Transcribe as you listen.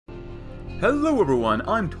Hello everyone,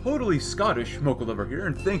 I'm totally Scottish Mocha Lover here,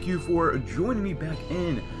 and thank you for joining me back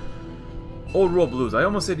in Old World Blues. I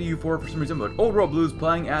almost said EU4 for some reason, but Old World Blues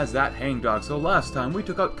playing as that Hangdog. So last time we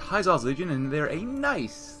took out Kaiser's Legion, and they're a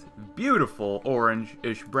nice, beautiful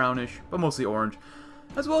orange-ish, brownish, but mostly orange,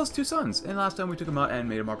 as well as two suns. And last time we took them out and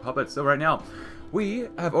made them our puppets. So right now, we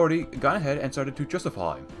have already gone ahead and started to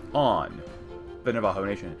justify on the Navajo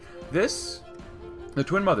Nation. This, the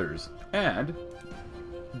Twin Mothers, and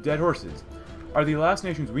Dead Horses are the last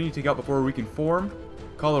nations we need to take out before we can form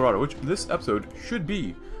Colorado, which this episode should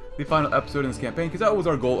be the final episode in this campaign, because that was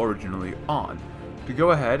our goal originally on. To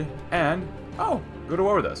go ahead and, go to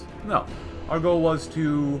war with us. No. Our goal was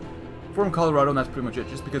to form Colorado, and that's pretty much it,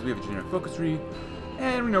 just because we have a generic focus tree,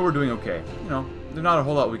 and we know we're doing okay. You know, there's not a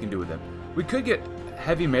whole lot we can do with them. We could get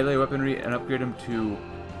heavy melee weaponry and upgrade them to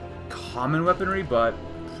common weaponry, but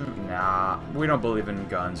nah, we don't believe in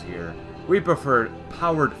guns here. We prefer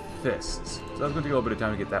powered fists. So that's going to take a little bit of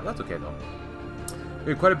time to get that. That's okay, though.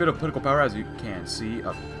 We have quite a bit of political power, as you can see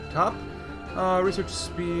up top. Research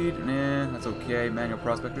speed, nah, that's okay. Manual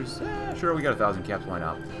prospectors, sure, we got 1,000 caps, why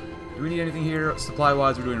not? Do we need anything here?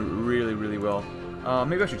 Supply-wise, we're doing really, really well.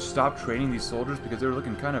 Maybe I should stop training these soldiers, because they're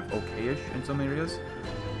looking kind of okay-ish in some areas.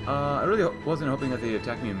 I really wasn't hoping that they'd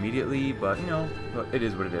attack me immediately, but, you know, it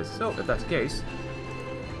is what it is. So, if that's the case,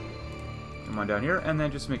 come on down here, and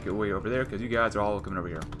then just make your way over there, because you guys are all coming over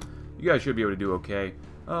here. You guys should be able to do okay.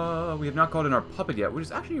 We have not called in our puppet yet, which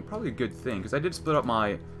is actually probably a good thing, because I did split up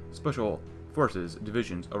my special forces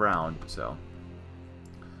divisions around, so.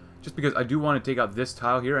 Just because I do want to take out this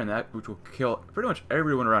tile here, and that, which will kill pretty much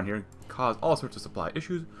everyone around here, and cause all sorts of supply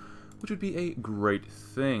issues, which would be a great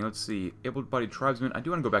thing. Let's see, able-bodied tribesmen. I do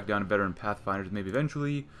want to go back down to veteran pathfinders, maybe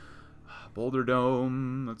eventually. Boulder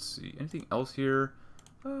Dome. Let's see, anything else here?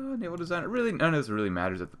 Naval design. Really, none of this really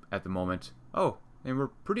matters at the moment. Oh, and we're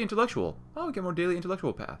pretty intellectual. Oh, we get more daily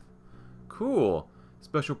intellectual path. Cool.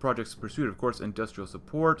 Special projects pursued, of course, industrial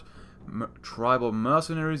support, tribal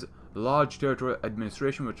mercenaries, large territorial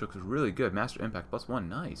administration, which looks really good. Master impact +1,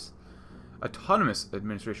 nice. Autonomous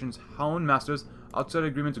administrations, Hound Masters, outside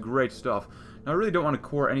agreements, great stuff. Now, I really don't want to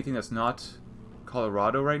core anything that's not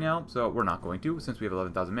Colorado right now, so we're not going to, since we have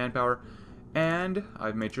 11,000 manpower. And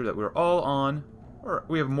I've made sure that we're all on, or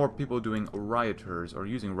we have more people doing rioters, or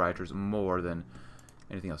using rioters more than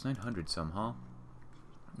anything else. 900 some, huh?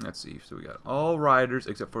 Let's see, so we got all rioters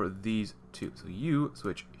except for these two. So you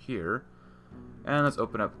switch here, and let's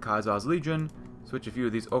open up Kaiser's Legion, switch a few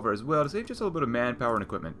of these over as well to save just a little bit of manpower and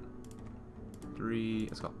equipment. 3,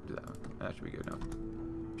 let's go, do that one. That should be good enough.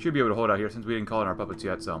 Should be able to hold out here since we didn't call in our puppets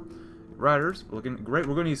yet, so. Riders, looking great.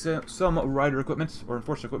 We're going to need some rider equipment, or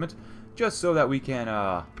enforcer equipment, just so that we can,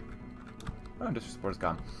 industrial support is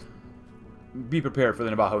gone. Be prepared for the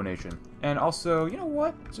Navajo Nation. And also, you know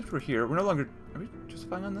what? Since we're here, we're no longer... Are we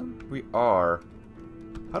justifying on them? We are.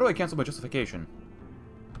 How do I cancel my justification?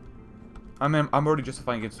 I'm already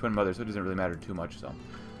justifying against Twin Mothers, so it doesn't really matter too much, so.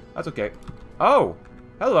 That's okay. Oh!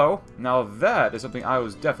 Hello! Now that is something I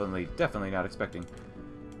was definitely not expecting.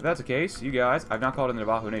 If that's the case, you guys, I've not called in the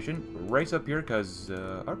Navajo Nation. Race up here, because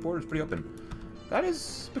our border's pretty open. That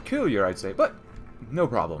is peculiar, I'd say, but no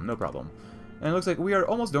problem, no problem. And it looks like we are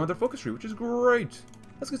almost done with our focus tree, which is great.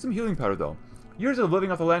 Let's get some healing powder, though. Years of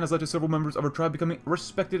living off the land has led to several members of our tribe becoming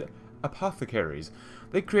respected apothecaries.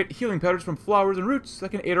 They create healing powders from flowers and roots that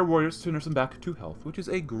can aid our warriors to nurse them back to health, which is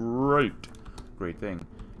a great thing.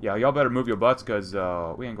 Yeah, y'all better move your butts, because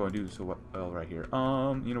we ain't going to do so well right here.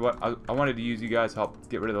 You know what? I wanted to use you guys to help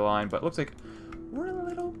get rid of the line, but it looks like we're a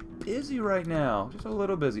little busy right now. Just a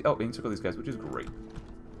little busy. Oh, we can circle these guys, which is great.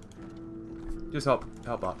 Just help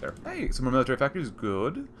out there. Hey, some more military factories,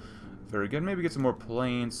 good. Very good. Maybe get some more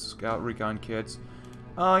planes, scout recon kits.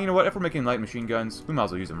 You know what? If we're making light machine guns, we might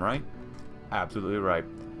as well use them, right? Absolutely right.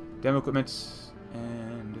 Demo equipment,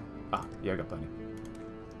 and... yeah, I got plenty.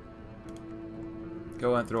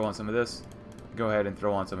 Go ahead and throw on some of this. Go ahead and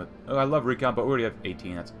throw on some of... Oh, I love recon, but we already have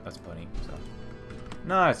 18. That's plenty, so...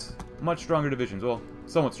 Nice! Much stronger divisions. Well,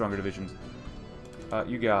 somewhat stronger divisions.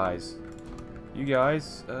 You guys...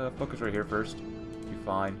 focus right here first. Be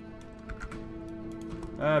fine.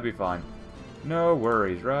 Be fine. No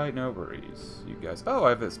worries, right? No worries. You guys... Oh, I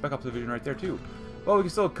have a Spec Ops division right there, too. Well, we can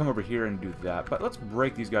still come over here and do that, but let's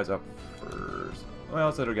break these guys up first. Well,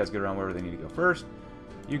 let's let our guys get around wherever they need to go first.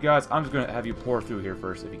 You guys, I'm just going to have you pour through here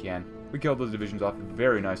first, if you can. We killed those divisions off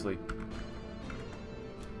very nicely.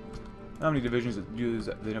 How many divisions does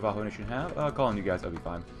the Navajo Nation have? Call on you guys, that'll be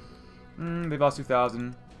fine. They've lost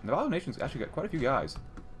 2,000. Navajo Nation's actually got quite a few guys.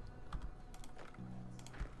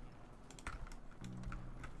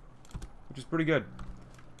 Which is pretty good.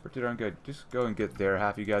 Pretty darn good. Just go and get there.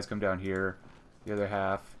 Half of you guys come down here. The other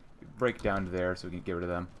half break down to there so we can get rid of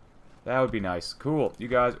them. That would be nice. Cool. You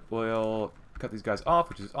guys will cut these guys off,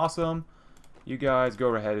 which is awesome. You guys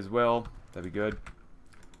go ahead as well. That'd be good.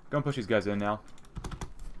 Go and push these guys in now.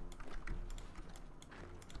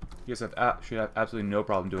 You guys should have absolutely no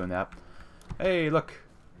problem doing that. Hey, look.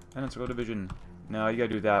 And encircle division. No, you gotta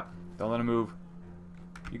do that. Don't let them move.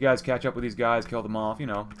 You guys catch up with these guys, kill them off. You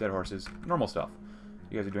know, dead horses. Normal stuff.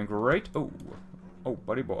 You guys are doing great. Oh. Oh,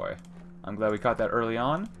 buddy boy. I'm glad we caught that early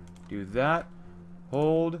on. Do that.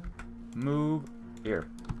 Hold. Move. Here.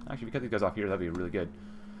 Actually, if we cut these guys off here, that'd be really good.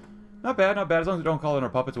 Not bad, not bad. As long as we don't call in our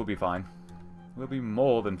puppets, we'll be fine. We'll be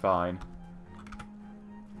more than fine.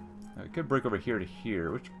 Now, we could break over here to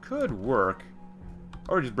here, which could work.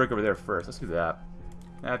 Or just break over there first. Let's do that.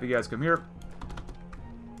 Now, if you guys come here.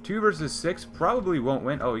 2 versus 6 probably won't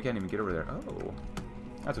win. Oh, we can't even get over there. Oh.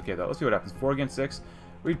 That's okay, though. Let's see what happens. 4 against 6.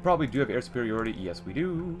 We probably do have air superiority. Yes, we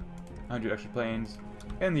do. 100 extra planes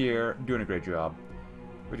in the air. Doing a great job.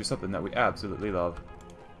 Which is something that we absolutely love.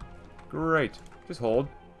 Great. Just hold.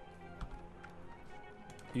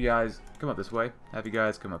 You guys come up this way. Have you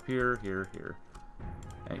guys come up here, here, here.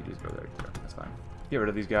 And you just go there. That's fine. Get rid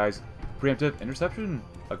of these guys. Preemptive interception.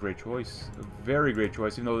 A great choice. A very great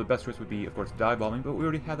choice. Even though the best choice would be, of course, dive bombing. But we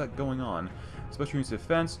already have that going on. Special units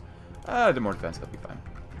defense. The more defense. That'll be fine.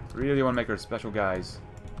 Really want to make our special guys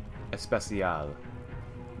especial.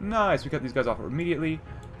 Nice. We cut these guys off immediately.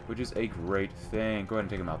 Which is a great thing. Go ahead and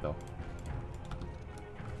take them out, though.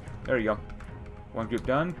 There you go. One group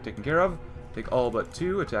done. Taken care of. Take all but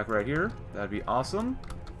 2. Attack right here. That'd be awesome.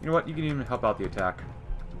 You know what? You can even help out the attack.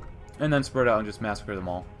 And then spread out and just massacre them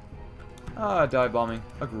all. Dive bombing.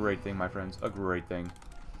 A great thing, my friends. A great thing.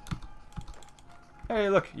 Hey,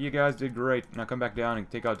 look. You guys did great. Now come back down and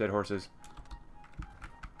take out dead horses.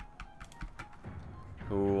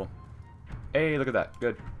 Cool. Hey, look at that.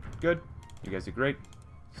 Good. Good. You guys did great.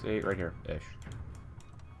 Stay right here. Ish.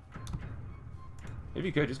 If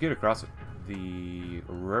you could, just get across the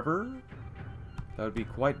river. That would be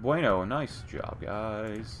quite bueno. Nice job,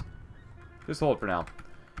 guys. Just hold for now.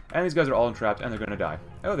 And these guys are all entrapped, and they're gonna die.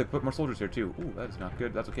 Oh, they put more soldiers here too. Ooh, that is not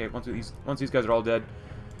good. That's okay. Once these guys are all dead,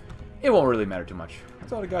 it won't really matter too much.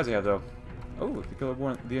 That's all the guys I have, though. Oh, the killer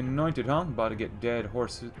one, the anointed, huh? About to get dead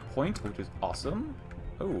horse point, which is awesome.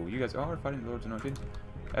 Oh, you guys are fighting the Lord's anointed.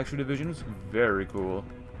 Extra divisions, very cool.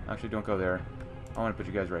 Actually, don't go there. I want to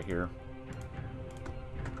put you guys right here.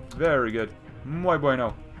 Very good. Muy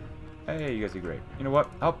bueno. Hey, you guys did great. You know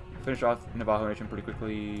what? I'll finish off Navajo Nation pretty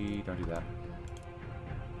quickly. Don't do that.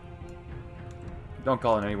 Don't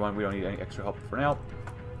call in anyone. We don't need any extra help for now.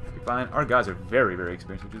 Be fine. Our guys are very, very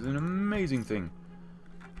experienced, which is an amazing thing.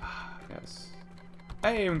 Yes.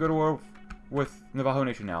 Hey, we can go to war with Navajo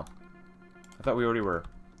Nation now. I thought we already were.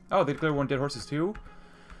 Oh, they declared 1 dead horses too?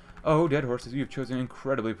 Oh, dead horses. You've chosen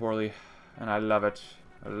incredibly poorly. And I love it.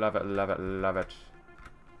 I love it, love it, love it.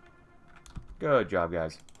 Good job,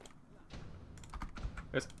 guys.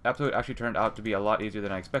 This episode actually turned out to be a lot easier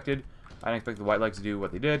than I expected. I didn't expect the White Legs to do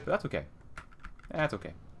what they did, but that's okay. That's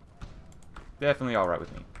okay. Definitely alright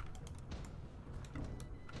with me.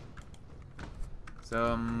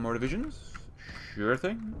 Some more divisions? Sure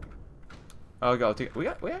thing. Oh, I'll take it. We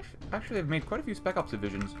actually have made quite a few Spec Ops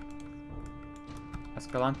divisions.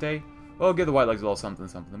 Escalante. Well, give the White Legs a little something,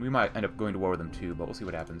 something. We might end up going to war with them too, but we'll see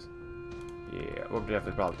what happens. Yeah, we'll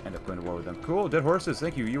definitely probably end up going to war with them. Cool, dead horses.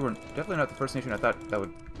 Thank you. You were definitely not the first nation I thought that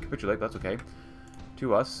would capitulate, but that's okay.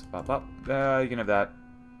 To us. Pop up. You can have that.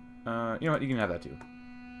 You know what? You can have that too.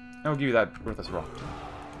 And we'll give you that worthless rock.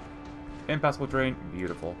 Impassable terrain.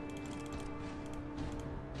 Beautiful.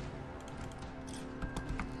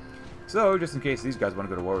 So, just in case these guys want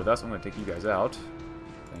to go to war with us, I'm going to take you guys out.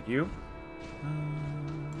 Thank you.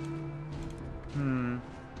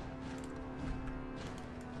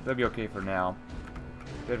 That'd be okay for now.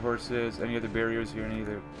 Dead horses. Any other barriers here? Any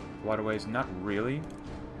other waterways? Not really.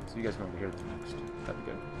 So you guys go over here next. That'd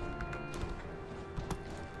be good.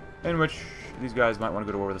 In which, these guys might want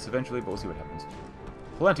to go to war with us eventually, but we'll see what happens.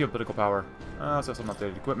 Plenty of political power. So some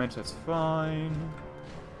updated equipment. That's fine.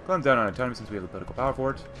 Cleanse down on autonomy since we have the political power for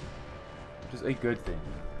it. Which is a good thing.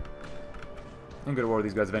 And go to war with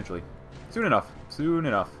these guys eventually. Soon enough. Soon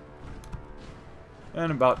enough. In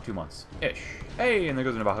about 2 months-ish. Hey, and there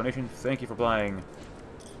goes the Navajo Nation. Thank you for playing.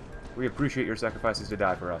 We appreciate your sacrifices to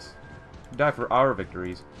die for us. Die for our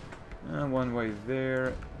victories. One way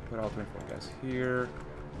there. Put all 24 guys here.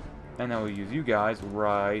 And then we'll use you guys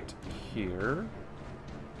right here.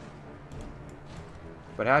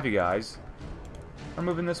 But half you guys are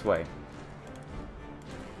moving this way.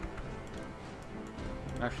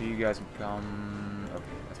 Actually, you guys can come... Okay,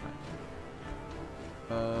 that's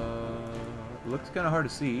Looks kind of hard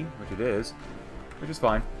to see, which it is. Which is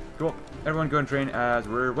fine. Cool. Everyone go and train as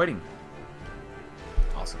we're waiting.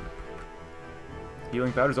 Awesome.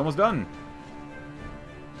 Healing powder's almost done.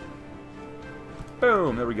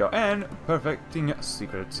 Boom, there we go. And perfecting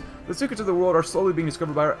secrets. The secrets of the world are slowly being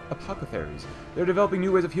discovered by our apothecaries. They're developing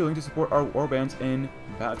new ways of healing to support our warbands in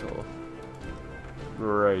battle.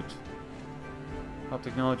 Great. Top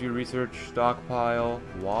technology, research, stockpile,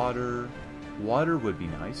 water. Water would be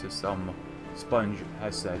nice, as some sponge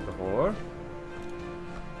has said before.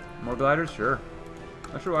 More gliders? Sure.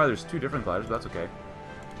 Not sure why there's two different gliders, but that's okay.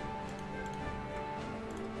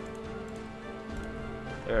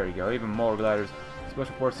 There you go, even more gliders.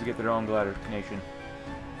 Special forces get their own glider nation.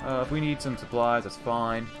 If we need some supplies, that's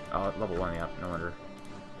fine. Level 1, yeah, no wonder.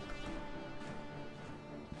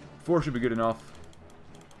 4 should be good enough.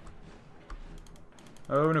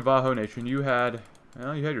 Oh, Navajo Nation, you had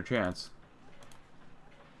your chance.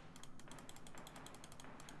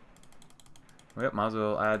 Yep, might as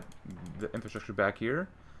well add the infrastructure back here.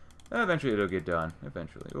 Eventually it'll get done.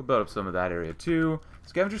 Eventually. We'll build up some of that area too.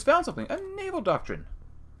 Scavengers found something. A naval doctrine.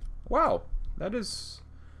 Wow. That is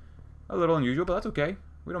a little unusual, but that's okay.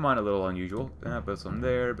 We don't mind a little unusual. Build some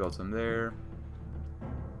there, build some there.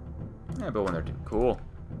 Yeah, build one there too. Cool.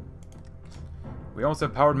 We almost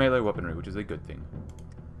have powered melee weaponry, which is a good thing.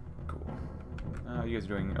 Cool. You guys are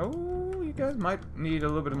doing... Oh, you guys might need a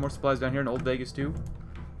little bit more supplies down here in Old Vegas too.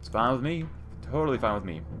 It's fine with me. Totally fine with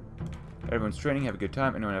me. Everyone's training, have a good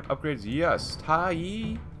time. Anyone have upgrades? Yes. Tai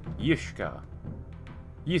Yishka.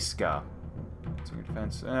 Yiska. Swing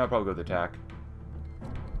defense. I'll probably go with attack.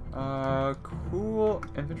 Cool.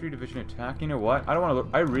 Infantry division attack. You know what? I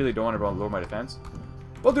really don't want to lower my defense.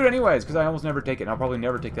 We'll do it anyways, because I almost never take it. And I'll probably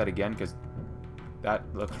never take that again, because that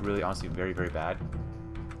looks really, honestly, very, very bad.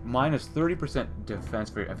 Minus 30% defense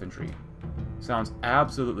for your infantry. Sounds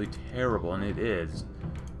absolutely terrible, and it is.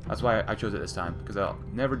 That's why I chose it this time, because I'll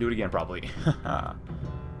never do it again, probably.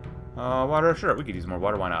 Water, sure, we could use more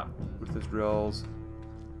water, why not? Ruthless drills.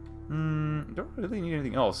 Don't really need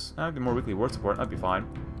anything else. I'll get more weekly war support, that'd be fine.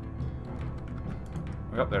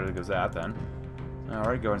 Oh, there goes that, then.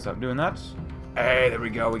 Alright, go and stop doing that. Hey, there we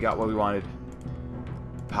go, we got what we wanted.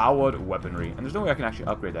 Powered weaponry. And there's no way I can actually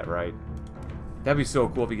upgrade that, right? That'd be so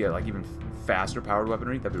cool if you get, like, even faster powered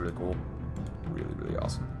weaponry. That'd be really cool. Really, really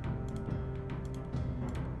awesome.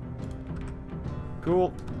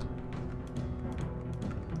 Cool.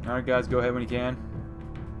 Alright, guys, go ahead when you can.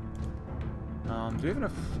 Do we have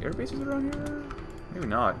enough air bases around here? Maybe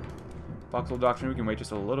not. Foxhole Doctrine, we can wait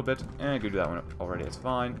just a little bit. Go do that one already, it's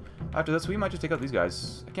fine. After this, we might just take out these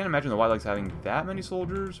guys. I can't imagine the White Legs having that many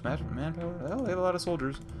soldiers. Manpower? Oh, they have a lot of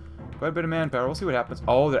soldiers. Quite a bit of manpower. We'll see what happens.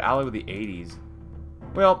 Oh, they're allied with the 80s.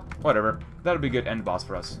 Well, whatever. That'll be a good end boss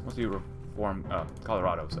for us. Once we reform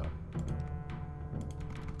Colorado, so.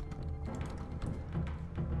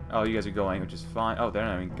 Oh, you guys are going, which is fine. Oh, they're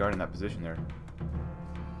not even guarding that position there.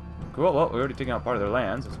 Cool, well, we already taken out part of their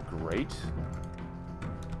lands. That's great.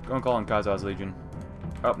 Go and call in Kazaw's Legion.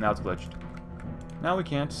 Oh, now it's glitched. Now we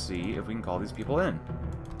can't see if we can call these people in.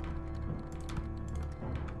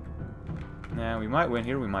 Now, we might win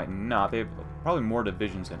here, we might not. They have probably more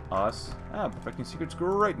divisions than us. Perfecting secrets,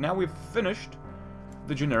 great. Now we've finished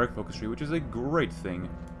the generic focus tree, which is a great thing.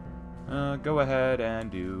 Go ahead and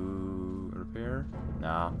do repair.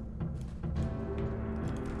 Nah.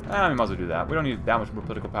 We might as well do that. We don't need that much more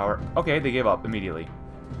political power. Okay, they gave up immediately.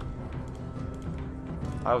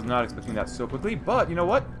 I was not expecting that so quickly, but you know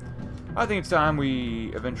what? I think it's time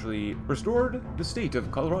we eventually restored the state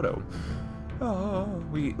of Colorado.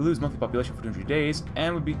 We lose monthly population for 200 days,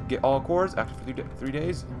 and we get all cores after 3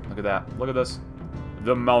 days. Look at that. Look at this.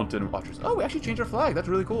 The Mountain Watchers. Oh, we actually changed our flag. That's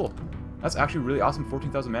really cool. That's actually really awesome.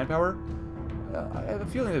 14,000 manpower. I have a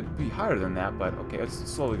feeling it'd be higher than that, but okay, it's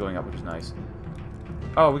slowly going up, which is nice.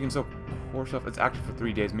 Oh, we can still core stuff. It's active for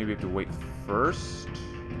 3 days. Maybe we have to wait first.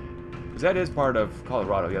 Because that is part of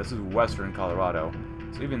Colorado. Yeah, this is western Colorado.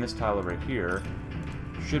 So even this tile over here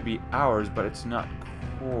should be ours, but it's not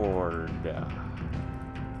cored.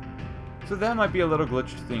 So that might be a little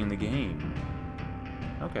glitched thing in the game.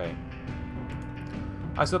 Okay.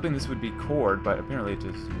 I was hoping this would be cored, but apparently it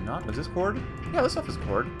is not. Is this cored? Yeah, this stuff is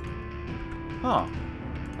cored. Huh.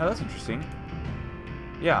 Now that's interesting.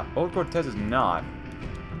 Yeah, Old Cortez is not.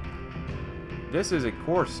 This is a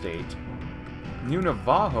core state. New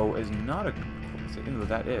Navajo is not a core state. Even though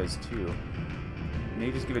that is, too.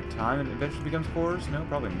 Maybe just give it time and it eventually becomes cores? No,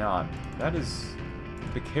 probably not. That is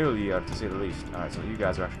peculiar, to say the least. Alright, so you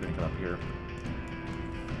guys are actually going to come up here.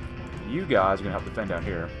 You guys are going to help defend down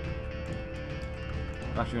here.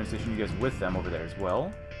 I'm actually going to station you guys with them over there as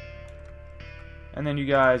well. And then you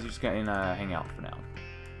guys, you just can hang out for now.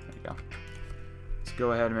 There you go. Let's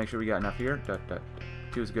go ahead and make sure we got enough here.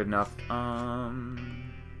 2 is good enough.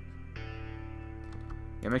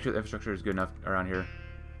 Yeah, make sure the infrastructure is good enough around here.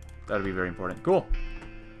 That'll be very important. Cool.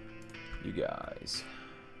 You guys.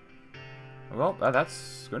 Well,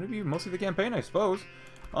 that's going to be mostly the campaign, I suppose.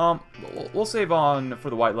 We'll save on for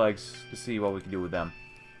the white legs to see what we can do with them.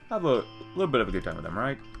 Have a little bit of a good time with them,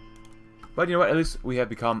 right? But you know what? At least we have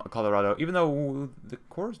become a Colorado, even though the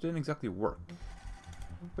cores didn't exactly work.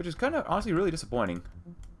 Which is kind of, honestly, really disappointing.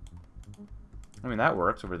 I mean, that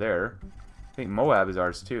works over there. I think Moab is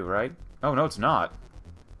ours too, right? Oh, no, it's not.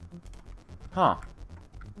 Huh.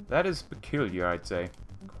 That is peculiar, I'd say.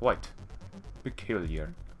 Quite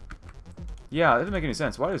peculiar. Yeah, that doesn't make any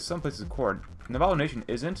sense. Why is some places cord? Navajo Nation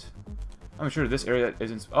isn't? I'm sure this area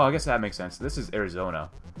isn't. Oh, I guess that makes sense. This is Arizona.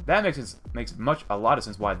 That makes sense. Makes a lot of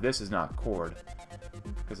sense why this is not cord,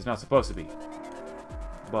 because it's not supposed to be.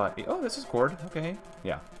 But oh, this is cord. Okay,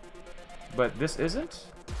 yeah. But this isn't.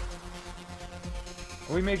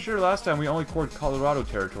 Well, we made sure last time we only cord Colorado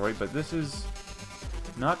territory, but this is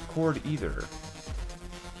not cord either.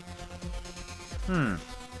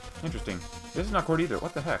 Interesting. This is not cord either.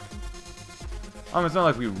 What the heck? It's not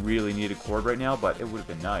like we really need a cord right now, but it would have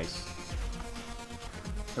been nice.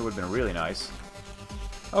 It would have been really nice.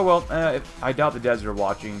 Oh well, I doubt the devs are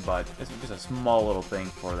watching, but it's just a small little thing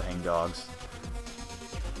for the Hangdogs.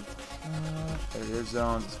 There's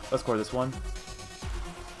zones. Let's cord this one.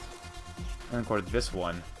 And then cord this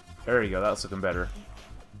one. There you go, that's looking better.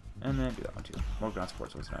 And then do that one too. More ground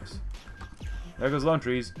support, so it's nice. There goes lone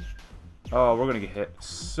trees. Oh, we're gonna get hit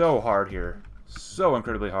so hard here. So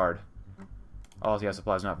incredibly hard. Oh, yeah,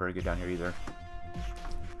 supply's not very good down here either.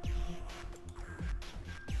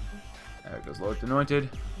 There goes Lord Anointed.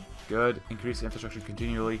 Good. Increase the infrastructure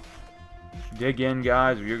continually. Dig in,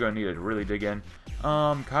 guys, or you're going to need to really dig in.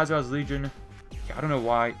 Kazaw's Legion. I don't know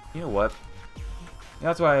why. You know what?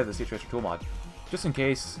 That's why I have the State Treasure Tool mod. Just in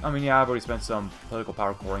case. I mean, yeah, I've already spent some political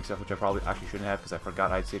power coring stuff, which I probably actually shouldn't have because I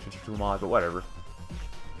forgot I had State Treasure Tool mod, but whatever.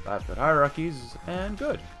 5-foot hierarchies, and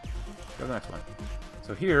good. Go to the next one.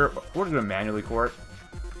 So here, we're going to manually core it.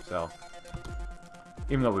 So,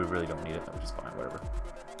 even though we really don't need it, which is fine, whatever.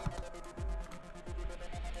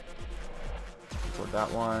 Core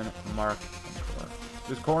that one, mark, and core.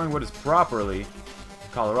 Just coring what is properly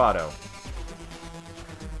Colorado.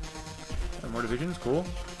 And more divisions, cool.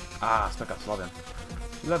 Ah, Spec Ops, love him.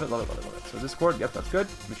 Love it, love it, love it, love it. So this core, yep, that's good.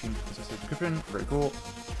 Machine assisted description, very cool.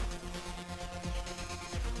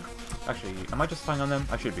 Actually, am I just flying on them?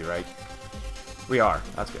 I should be, right? We are.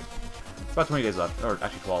 That's good. About 20 days left. Or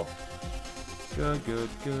actually 12. Good, good,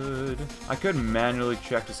 good. I could manually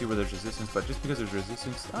check to see where there's resistance, but just because there's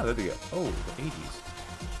resistance... Ah, there they go. Oh, the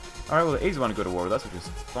 80s. Alright, well, the 80s want to go to war with us, which is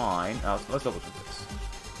fine. Now, let's double check this.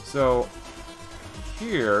 So,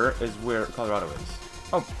 here is where Colorado is.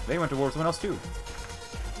 Oh, they went to war with someone else, too.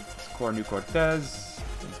 Let's core New Cortez.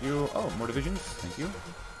 Thank you. Oh, more divisions. Thank you.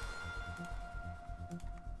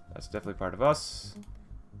 That's definitely part of us.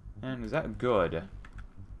 And is that good?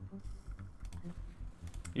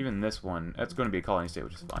 Even this one, that's going to be a colony state,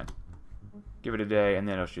 which is fine. Give it a day, and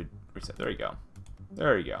then it should reset. There you go.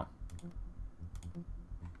 There you go.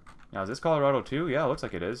 Now, is this Colorado too? Yeah, it looks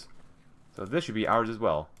like it is. So this should be ours as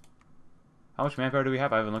well. How much manpower do we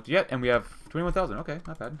have? I haven't looked yet, and we have 21,000. Okay,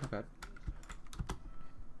 not bad, not bad.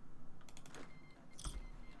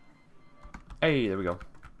 Hey, there we go.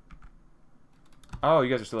 Oh,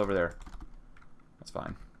 you guys are still over there. That's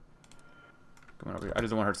fine. Come on over here. I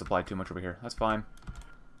just don't want her to supply too much over here. That's fine.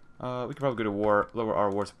 We could probably go to war, lower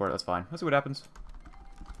our war support. That's fine. Let's see what happens.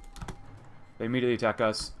 They immediately attack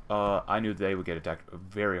us. I knew they would get attacked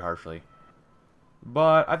very harshly.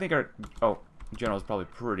 But I think our... Oh, General is probably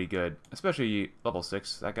pretty good. Especially level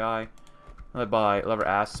 6, that guy. Led by Lever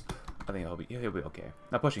Asp. I think he'll be okay.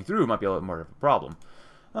 Now pushing through might be a little more of a problem.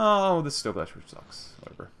 Oh, this Stoke Glacier sucks.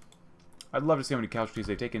 Whatever. I'd love to see how many casualties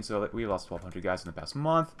they've taken. So we lost 1,200 guys in the past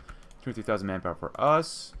month. 23,000 manpower for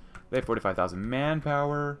us. They have 45,000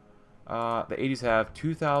 manpower. The 80s have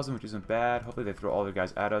 2,000, which isn't bad. Hopefully they throw all their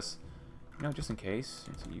guys at us. You know, just in case.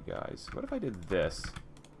 So you guys. What if I did this?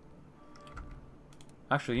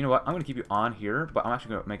 Actually, you know what? I'm going to keep you on here, but I'm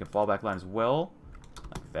actually going to make a fallback line as well.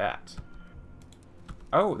 Like that.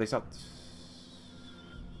 Oh, they stopped.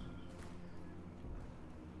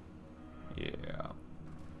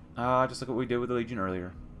 Yeah. Just like what we did with the Legion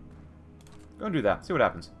earlier. Go and do that. See what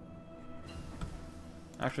happens.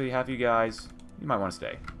 Actually, half you guys, you might want to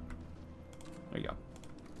stay. There you go.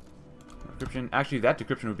 Decryption. Actually, that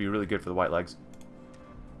decryption would be really good for the white legs.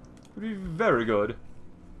 Would be very good.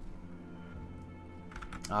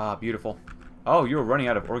 Ah, beautiful. Oh, you're running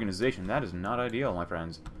out of organization. That is not ideal, my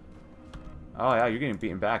friends. Oh, yeah, you're getting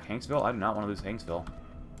beaten back. Hanksville? I do not want to lose Hanksville.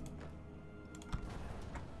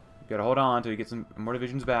 Gotta hold on until you get some more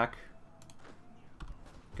divisions back.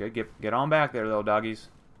 Good, get on back there, little doggies.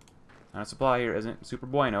 Our supply here isn't super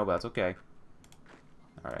bueno, but that's okay.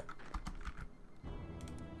 Alright.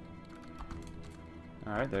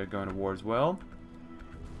 Alright, they're going to war as well.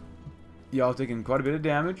 Y'all taking quite a bit of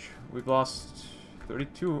damage. We've lost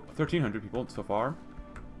 1,300 people so far.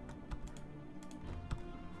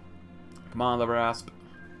 Come on, Lever Asp.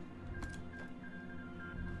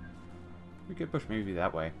 We could push maybe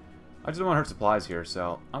that way. I just don't want to hurt supplies here,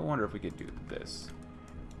 so I wonder if we could do this.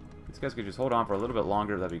 These guys could just hold on for a little bit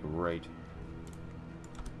longer, that'd be great.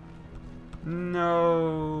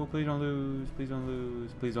 No, please don't lose, please don't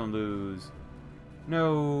lose, please don't lose.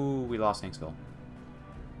 No, we lost Hanksville.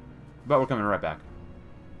 But we're coming right back.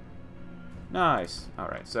 Nice.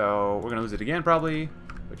 Alright, so we're going to lose it again probably,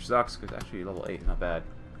 which sucks, because actually level 8 is not bad.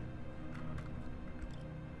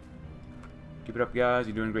 Keep it up, guys.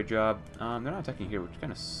 You're doing a great job. They're not attacking here, which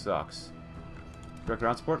kind of sucks. Direct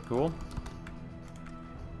ground support, cool.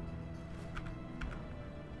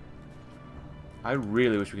 I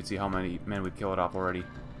really wish we could see how many men we've killed off already.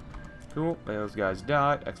 Cool. Those guys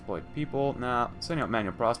died. Exploit people. Nah. Sending out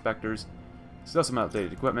manual prospectors. Still some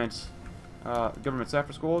outdated equipment. Government staff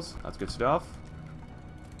for schools. That's good stuff.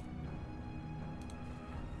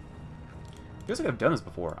 Feels like I've done this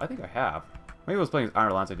before. I think I have. Maybe I was playing as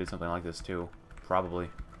Iron Lance, I did something like this too. Probably.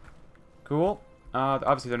 Cool.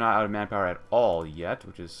 Obviously they're not out of manpower at all yet,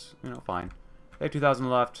 which is, you know, fine. They have 2,000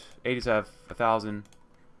 left. 80s have 1,000. I'm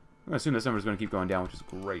going to assume this number is going to keep going down, which is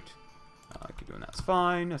great. Keep doing that. That's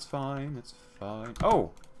fine. That's fine. That's fine.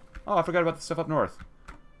 Oh! Oh, I forgot about the stuff up north.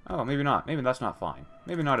 Oh, maybe not. Maybe that's not fine.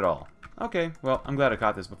 Maybe not at all. Okay, well, I'm glad I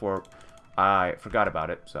caught this before I forgot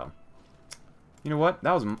about it, so. You know what?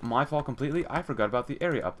 That was my fault completely. I forgot about the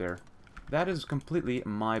area up there. That is completely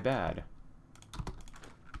my bad.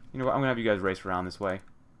 You know what? I'm going to have you guys race around this way.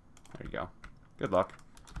 There you go. Good luck.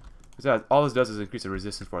 Besides, all this does is increase the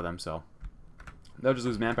resistance for them, so. They'll just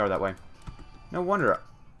lose manpower that way. No wonder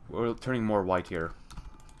we're turning more white here.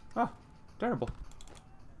 Oh, terrible.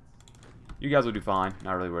 You guys will do fine.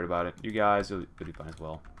 Not really worried about it. You guys will do fine as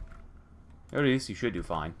well. At least you should do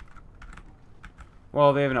fine.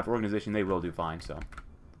 Well, they have enough organization, they will do fine, so.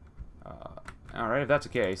 Alright, if that's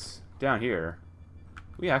the case, down here,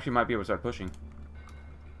 we actually might be able to start pushing.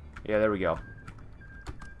 Yeah, there we go.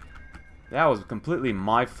 That was completely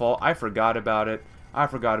my fault. I forgot about it. I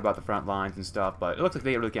forgot about the front lines and stuff, but it looks like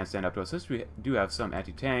they really can't stand up to us. Since we do have some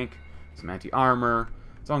anti-tank, some anti-armor,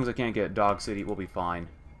 as long as I can't get Dog City, we'll be fine.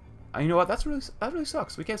 You know what? That really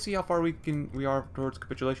sucks. We can't see how far we are towards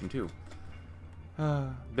capitulation too.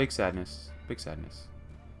 Big sadness. Big sadness.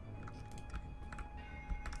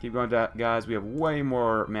 Keep going, guys. We have way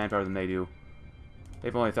more manpower than they do. They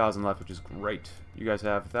have only 1,000 left, which is great. You guys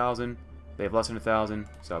have 1,000. They have less than 1,000.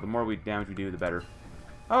 So the more damage we do, the better.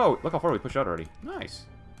 Oh, look how far we pushed out already. Nice.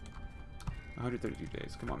 132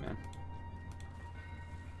 days. Come on, man.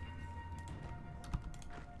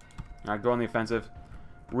 Alright, go on the offensive.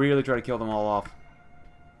 Really try to kill them all off.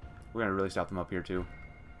 We're going to really stop them up here, too.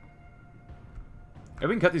 If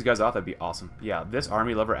we can cut these guys off, that'd be awesome. Yeah, this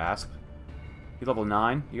army lever Asp. He's level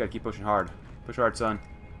 9. You got to keep pushing hard. Push hard, son.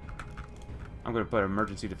 I'm going to put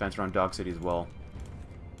emergency defense around Dog City as well.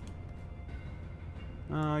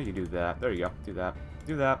 You can do that. There you go. Do that.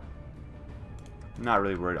 Do that. Not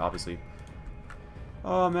really worried, obviously.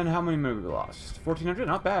 Oh, man, how many men have we lost? 1,400?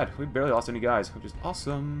 Not bad. We barely lost any guys, which is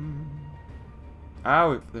awesome.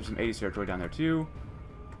 Oh, there's some 80s territory down there, too.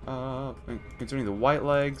 Concerning the White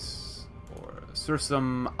Legs, or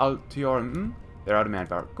Sursum Altiorum, they're out of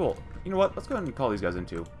manpower. Cool. You know what? Let's go ahead and call these guys in,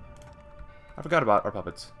 too. I forgot about our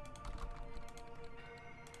puppets.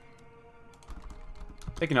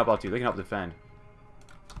 They can help out, too. They can help defend.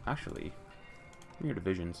 Actually, give me your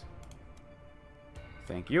divisions.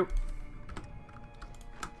 Thank you.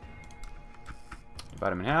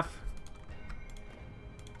 Divide them in half.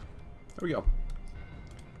 There we go.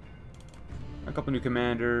 A couple new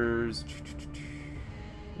commanders.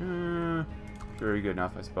 Very good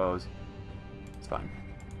enough, I suppose. It's fine.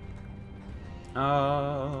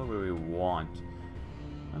 What do we want?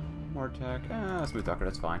 More attack. Smooth talker,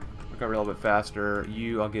 that's fine. Recover a little bit faster.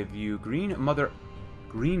 I'll give you Green Mother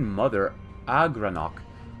Agranok.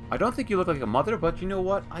 I don't think you look like a mother, but you know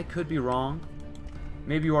what? I could be wrong.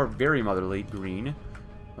 Maybe you are very motherly. Green.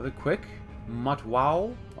 Mother Quick.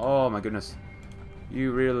 Mutwow. Oh my goodness.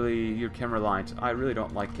 You're Camerline. I really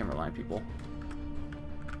don't like Camerline people.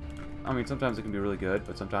 I mean, sometimes it can be really good,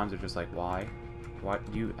 but sometimes they're just like, why? Why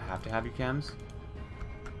do you have to have your chems?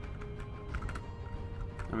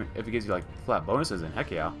 I mean, if it gives you, like, flat bonuses, then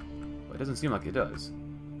heck yeah. But it doesn't seem like it does.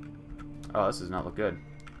 Oh, this does not look good.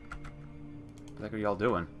 What the heck are y'all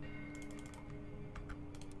doing?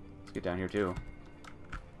 Let's get down here, too.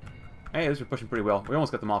 Hey, these are pushing pretty well. We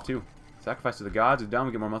almost got them off, too. Sacrifice to the gods is down.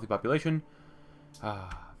 We get more monthly population.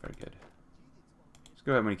 Ah, very good. Just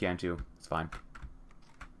go ahead when you can, too. It's fine.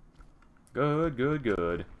 Good, good,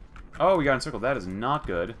 good. Oh, we got encircled. That is not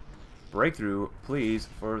good. Breakthrough, please,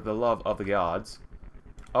 for the love of the gods.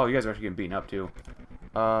 Oh, you guys are actually getting beaten up, too.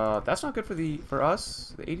 That's not good for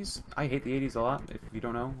us. The 80s. I hate the 80s a lot, if you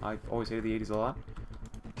don't know. I've always hated the 80s a lot.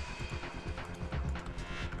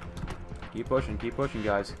 Keep pushing,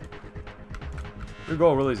 guys. Your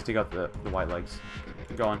goal really is to take out the white legs.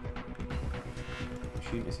 Keep going.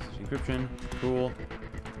 Machine assisted encryption. Cool.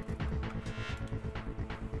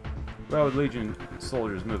 Well, with Legion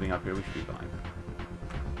soldiers moving up here, we should be fine.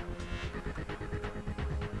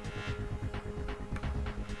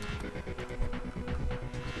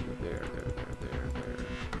 There.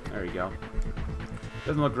 There you go.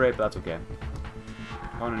 Doesn't look great, but that's okay.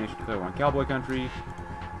 Opponent nation declare one cowboy country.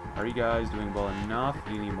 Are you guys doing well enough?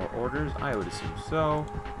 Do you need more orders? I would assume so.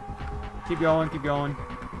 Keep going, keep going.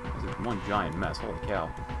 This is one giant mess. Holy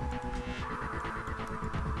cow.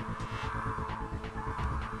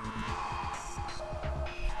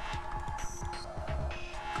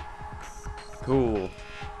 Cool.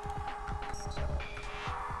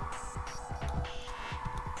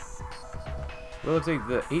 Well, looks like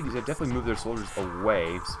the 80s have definitely moved their soldiers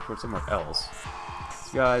away towards somewhere else.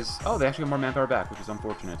 These guys... Oh, they actually got more manpower back, which is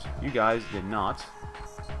unfortunate. You guys did not.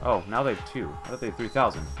 Oh, now they have 2. I thought they had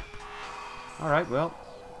 3,000. Alright, well,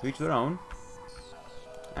 to each their own.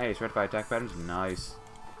 Hey, stratified attack patterns. Nice.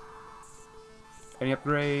 Any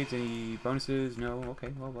upgrades? Any bonuses? No?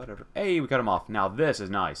 Okay, well, whatever. Hey, we cut them off. Now, this is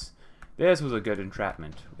nice. This was a good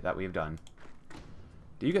entrapment that we have done.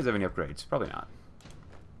 Do you guys have any upgrades? Probably not.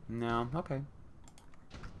 No? Okay.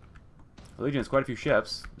 The Legion has quite a few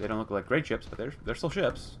ships. They don't look like great ships, but they're still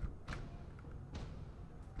ships.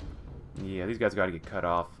 Yeah, these guys got to get cut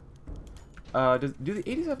off. Do the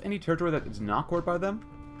 80s have any territory that is not cored by them?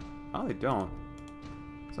 Oh, they don't.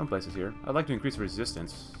 Some places here. I'd like to increase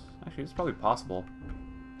resistance. Actually, it's probably possible.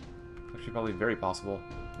 Actually, probably very possible.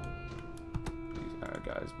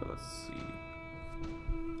 Guys, but let's see.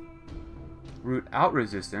 Root out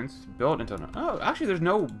resistance. Build until... Oh, actually, there's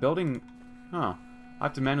no building... Huh. I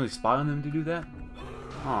have to manually spy on them to do that?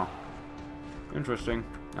 Huh. Interesting.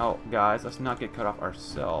 Oh, guys, let's not get cut off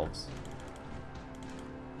ourselves.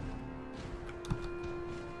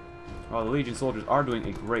 Well, the Legion soldiers are doing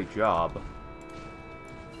a great job.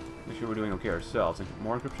 Make sure we're doing okay ourselves.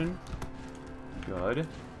 More encryption. Good.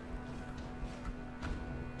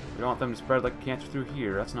 We don't want them to spread like cancer through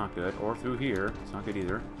here. That's not good. Or through here. It's not good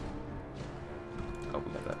either. Oh,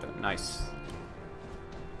 we got that done. Nice.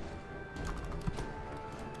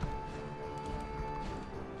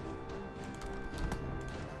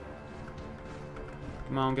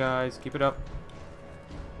 Come on, guys. Keep it up.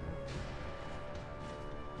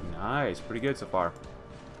 Nice. Pretty good so far.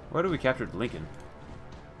 Where do we capture Lincoln?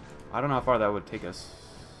 I don't know how far that would take us.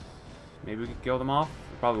 Maybe we could kill them off?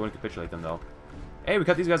 We probably wouldn't capitulate them, though. Hey, we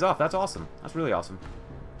cut these guys off. That's awesome. That's really awesome.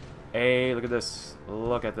 Hey, look at this.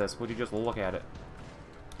 Look at this. Would you just look at it?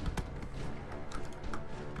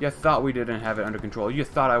 You thought we didn't have it under control. You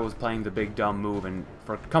thought I was playing the big dumb move and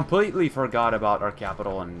completely forgot about our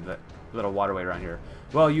capital and the little waterway around here.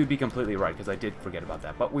 Well, you'd be completely right, because I did forget about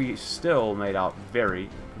that. But we still made out very,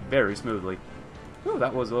 very smoothly. Ooh,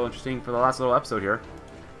 that was a little interesting for the last little episode here.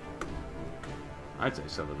 I'd say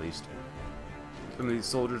so, at least. Some of these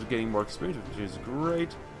soldiers are getting more experience, which is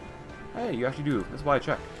great. Hey, you actually do. That's why I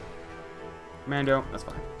check. Commando, that's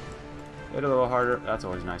fine. Hit a little harder. That's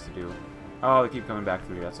always nice to do. Oh, they keep coming back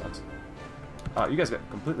through. That sucks. You guys got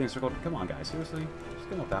completely encircled. Come on, guys. Seriously? Just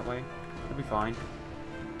get up that way. It'll be fine.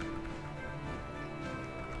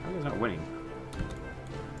 How are you guys not winning?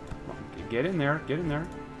 Come on, get in there. Get in there.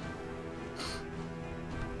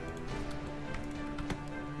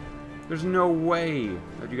 There's no way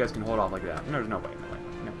that you guys can hold off like that. There's no way. No way.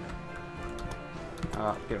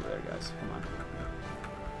 No. Get over there, guys. Come on.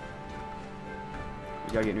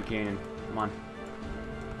 We gotta get New Canaan. Come on.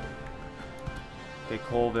 Take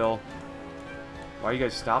Colville. Why are you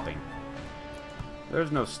guys stopping?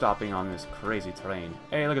 There's no stopping on this crazy terrain.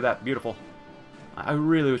 Hey, look at that. Beautiful. I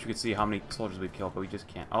really wish we could see how many soldiers we've killed, but we just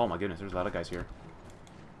can't. Oh my goodness, there's a lot of guys here.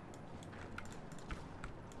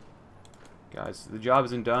 Guys, the job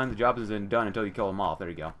isn't done. The job isn't done until you kill them off. There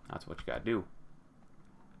you go. That's what you gotta do.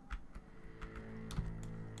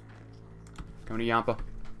 Coming to Yampa.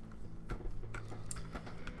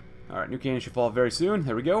 Alright, New Canaan should fall very soon.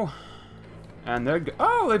 There we go. And they're...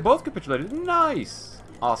 Oh, they both capitulated. Nice!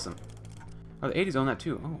 Awesome. Oh, the 80s own that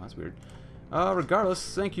too. Oh, that's weird.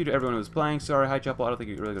 Regardless, thank you to everyone who was playing. Sorry, High Chapel, I don't think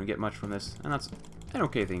you're really going to get much from this. And that's an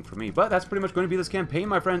okay thing for me. But that's pretty much going to be this campaign,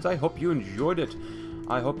 my friends. I hope you enjoyed it.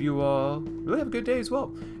 I hope you really have a good day as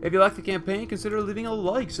well. If you like the campaign, consider leaving a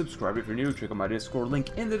like. Subscribe if you're new. Check out my Discord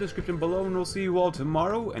link in the description below. And we'll see you all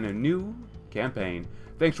tomorrow in a new campaign.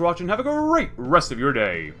 Thanks for watching. Have a great rest of your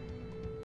day.